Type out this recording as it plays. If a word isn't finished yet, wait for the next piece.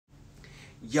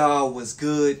Y'all was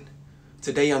good.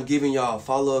 Today I'm giving y'all a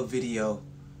follow-up video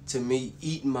to me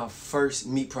eating my first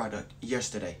meat product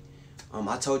yesterday.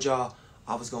 I told y'all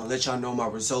I was gonna let y'all know my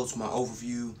results, my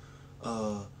overview,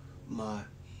 my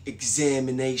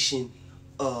examination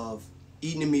of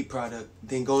eating a meat product,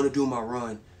 then going to do my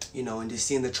run, and just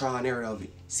seeing the trial and error of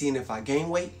it, seeing if I gain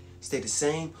weight, stay the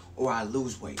same, or I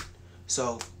lose weight.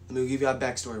 So let me give y'all a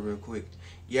backstory real quick.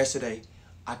 Yesterday,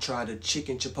 I tried a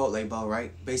chicken chipotle bowl,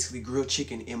 right? Basically grilled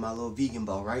chicken in my little vegan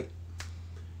bowl, right?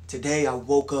 Today I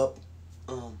woke up,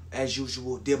 as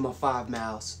usual, did my 5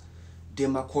 miles, did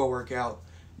my core workout,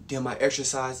 did my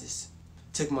exercises,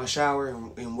 took my shower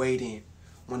and weighed in.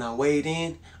 When I weighed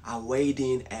in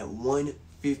at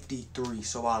 153.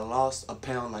 So I lost a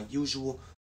pound like usual.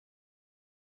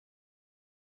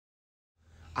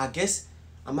 I guess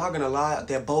I'm not gonna lie,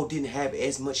 that bowl didn't have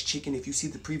as much chicken. If you see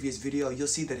the previous video, you'll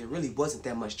see that it really wasn't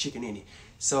that much chicken in it.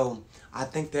 So I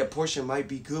think that portion might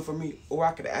be good for me, or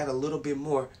I could add a little bit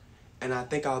more, and I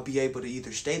think I'll be able to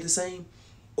either stay the same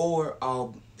or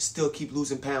I'll still keep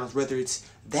losing pounds, whether it's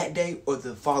that day or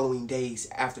the following days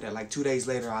after that. Like 2 days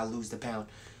later, I lose the pound.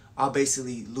 I'll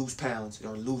basically lose pounds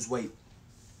or lose weight.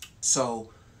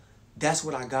 So that's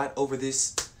what I got over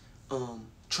this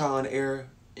trial and error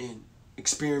and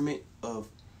experiment of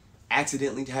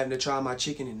accidentally having to try my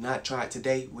chicken and not try it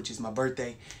today, which is my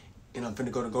birthday, and I'm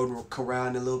finna go to Golden Corral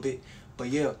in a little bit. But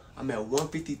yeah, I'm at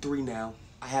 153 now.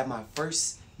 I had my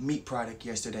first meat product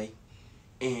yesterday,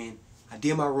 and I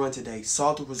did my run today,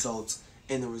 saw the results,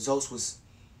 and the results was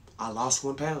I lost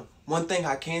 1 pound. One thing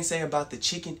I can say about the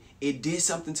chicken, it did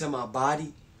something to my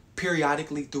body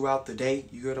periodically throughout the day.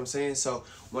 You get what I'm saying? So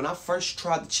when I first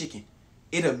tried the chicken,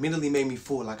 it immediately made me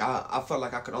full. Like I felt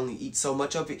like I could only eat so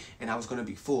much of it and I was gonna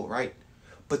be full, right?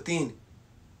 But then,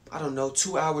 I don't know,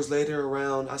 2 hours later,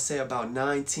 around I say about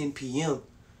 9-10 p.m.,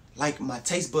 like my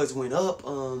taste buds went up.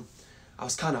 I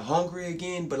was kind of hungry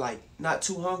again, but like not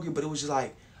too hungry, but it was just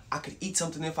like I could eat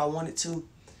something if I wanted to.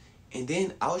 And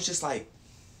then I was just like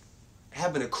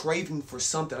having a craving for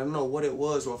something. I don't know what it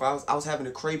was, or if I was having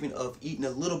a craving of eating a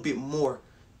little bit more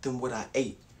than what I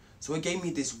ate. So it gave me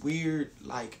this weird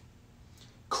like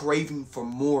craving for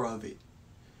more of it.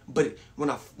 But when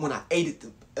I ate it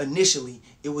initially,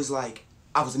 it was like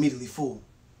I was immediately full.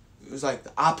 It was like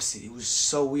the opposite. It was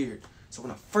so weird. So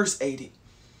when I first ate it,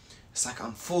 it's like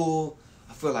I'm full.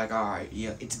 I feel like, all right,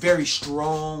 yeah, it's very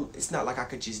strong. It's not like I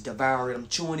could just devour it. I'm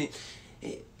chewing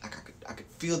it. Like I could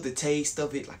feel the taste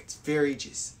of it. Like it's very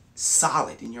just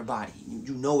solid in your body.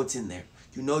 You know it's in there.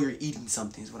 You know you're eating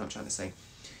something is what I'm trying to say.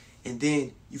 And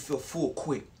then you feel full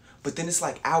quick. But then it's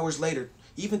like hours later,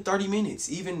 even 30 minutes,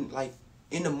 even like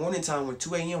in the morning time when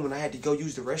 2 a.m. when I had to go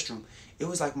use the restroom, it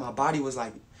was like my body was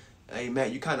like, hey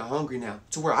Matt, you're kind of hungry now.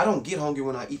 To where I don't get hungry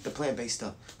when I eat the plant-based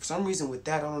stuff. For some reason with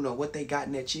that, I don't know what they got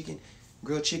in that chicken,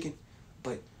 grilled chicken,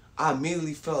 but I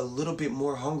immediately felt a little bit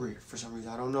more hungry for some reason.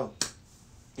 I don't know.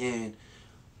 And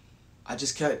I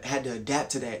just had to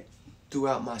adapt to that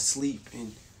throughout my sleep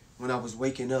and when I was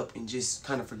waking up and just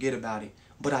kind of forget about it.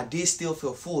 But I did still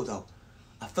feel full though.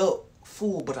 I felt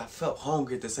full, but I felt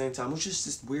hungry at the same time. It was just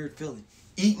this weird feeling.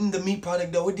 Eating the meat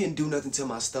product though, it didn't do nothing to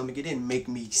my stomach. It didn't make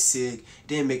me sick. It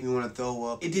didn't make me want to throw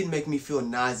up. It didn't make me feel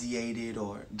nauseated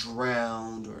or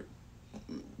drowned or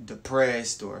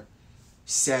depressed or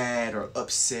sad or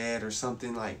upset or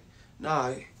something. Like,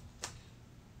 nah,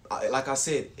 like I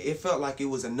said, it felt like it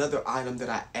was another item that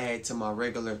I add to my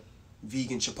regular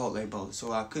vegan Chipotle bowl.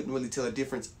 So I couldn't really tell a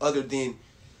difference other than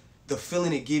the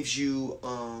feeling it gives you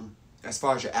as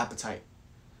far as your appetite.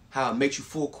 How it makes you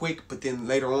full quick, but then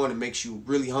later on it makes you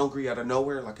really hungry out of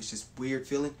nowhere. Like it's just weird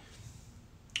feeling.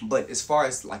 But as far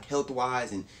as like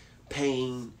health-wise and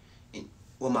pain and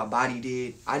what my body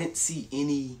did, I didn't see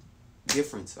any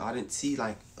difference. I didn't see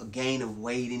like a gain of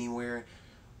weight anywhere.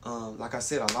 Like I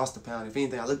said, I lost a pound. If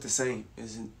anything, I looked the same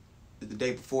as the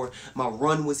day before. My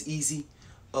run was easy.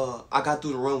 I got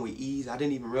through the run with ease. I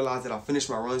didn't even realize that I finished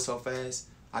my run so fast.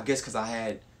 I guess because I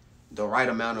had the right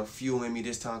amount of fuel in me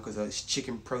this time because there's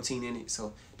chicken protein in it.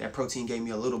 So that protein gave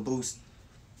me a little boost.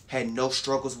 Had no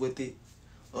struggles with it.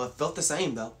 Felt the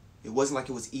same though. It wasn't like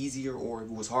it was easier or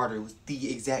it was harder. It was the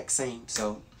exact same.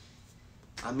 So,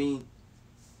 I mean,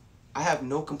 I have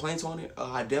no complaints on it.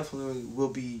 I definitely will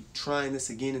be trying this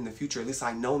again in the future. At least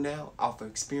I know now off of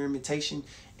experimentation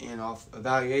and off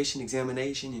evaluation,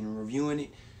 examination, and reviewing it.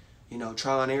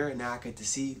 Trial and error. Now I get to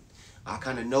see. I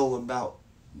kind of know about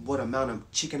what amount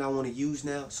of chicken I want to use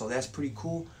now. So that's pretty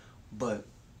cool. But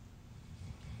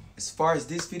as far as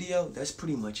this video, that's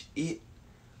pretty much it.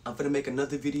 I'm going to make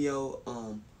another video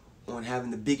on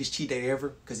having the biggest cheat day ever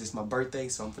because it's my birthday.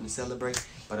 So I'm going to celebrate.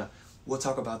 But we'll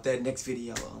talk about that next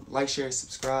video. Like, share, and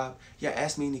subscribe. Yeah,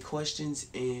 ask me any questions,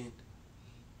 and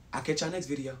I'll catch y'all next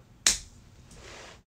video.